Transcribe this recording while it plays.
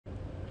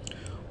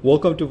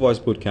Welcome to Voice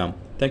Bootcamp.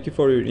 Thank you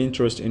for your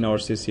interest in our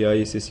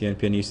CCIE,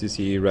 CCNP, and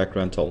UCCE rack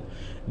rental.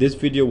 This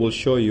video will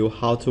show you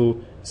how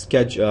to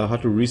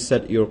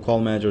reset your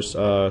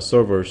CallManager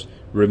servers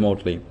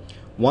remotely.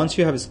 Once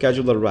you have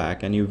scheduled a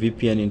rack and you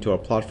VPN into our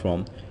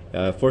platform,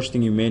 first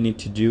thing you may need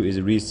to do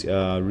is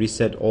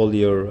reset all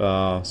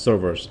your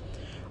servers.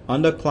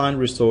 Under Client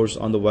Resource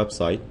on the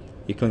website,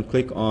 you can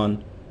click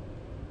on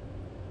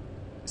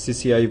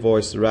CCIE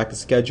Voice Rack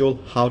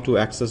Schedule, How to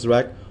Access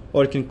Rack,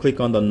 or you can click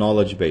on the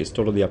knowledge base,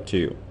 totally up to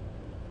you.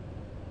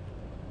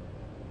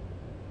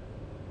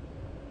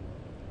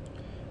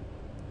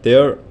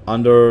 There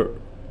under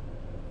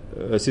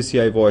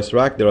CCIE Voice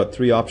Rack, there are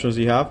three options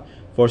you have.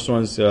 First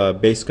one is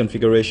base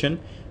configuration.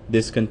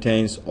 This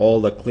contains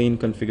all the clean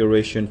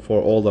configuration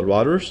for all the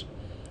routers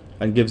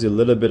and gives you a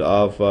little bit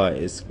of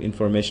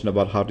information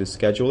about how to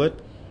schedule it.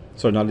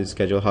 Sorry, not to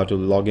schedule, how to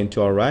log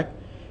into our rack.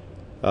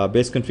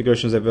 Base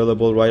configuration is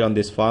available right on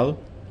this file,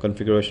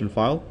 configuration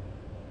file,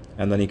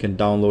 and then you can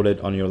download it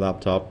on your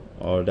laptop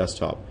or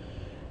desktop.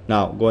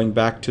 Now going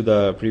back to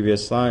the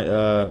previous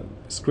slide,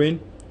 screen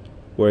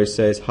where it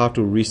says how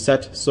to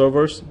reset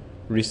servers,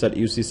 reset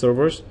UC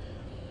servers.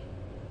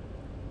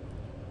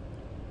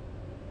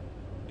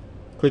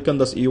 Click on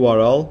this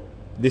URL.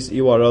 This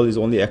URL is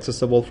only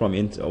accessible from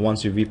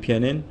once you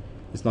VPN in.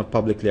 It's not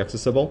publicly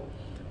accessible.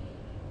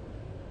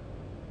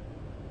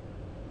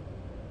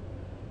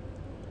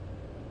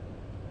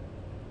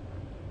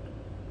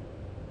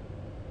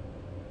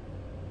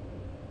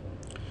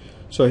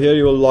 So here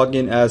you will log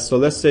in as, so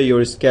let's say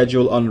you're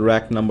scheduled on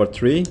rack number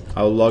 3.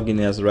 I will log in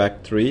as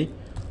rack 3,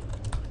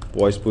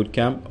 Voice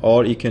Bootcamp,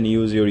 or you can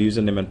use your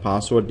username and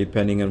password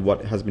depending on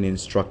what has been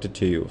instructed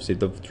to you. See,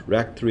 the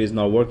rack 3 is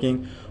not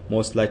working,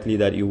 most likely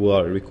that you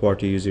are required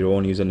to use your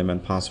own username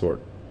and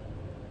password.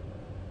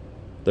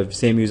 The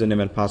same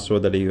username and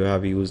password that you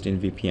have used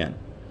in VPN.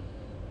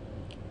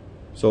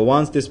 So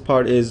once this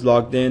part is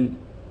logged in,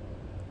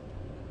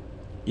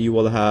 you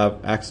will have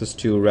access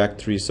to rack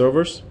 3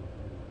 servers.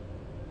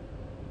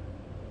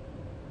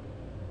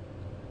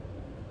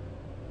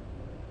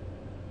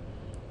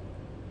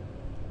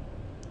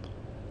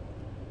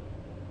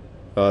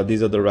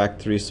 These are the rack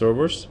 3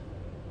 servers.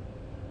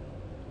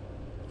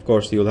 Of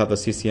course, you'll have the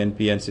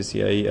CCNP and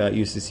CCIE,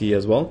 UCCE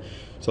as well.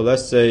 So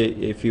let's say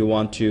if you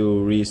want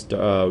to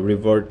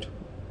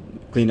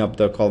clean up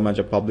the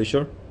CallManager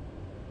publisher.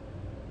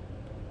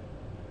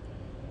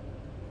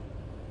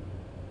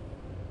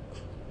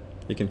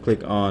 You can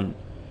click on.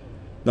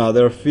 Now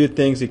there are a few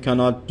things you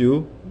cannot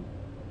do.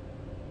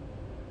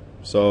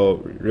 So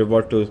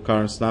revert to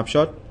current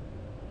snapshot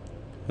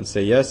and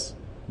say yes.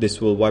 This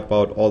will wipe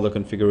out all the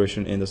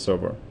configuration in the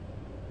server.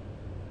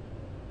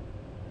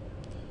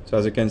 So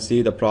as you can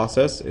see, the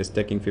process is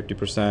taking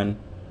 50%,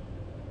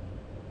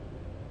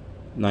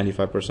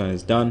 95%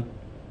 is done.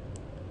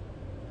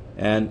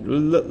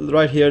 And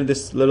right here,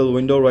 this little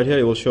window right here,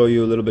 it will show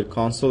you a little bit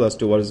console as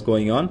to what is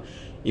going on.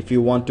 If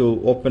you want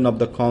to open up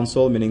the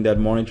console, meaning that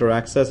monitor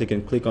access, you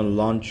can click on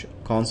Launch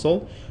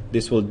Console.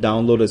 This will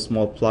download a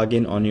small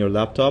plugin on your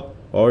laptop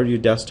or your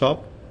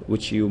desktop,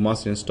 which you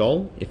must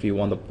install if you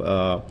want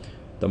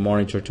the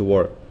monitor to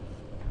work.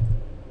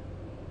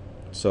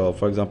 So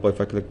for example, if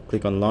I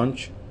click on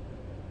launch,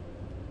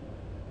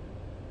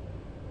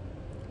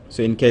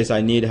 so in case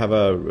I need to have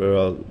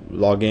a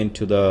login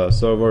to the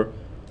server,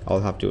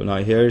 I'll have to. Now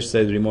here it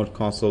says remote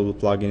console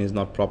plugin is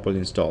not properly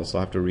installed, so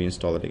I have to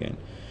reinstall it again,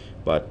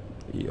 but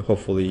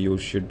hopefully you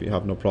should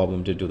have no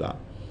problem to do that.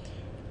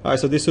 Alright,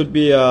 so this would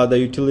be the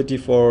utility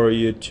for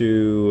you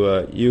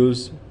to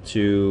use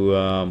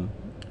to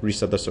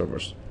reset the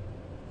servers.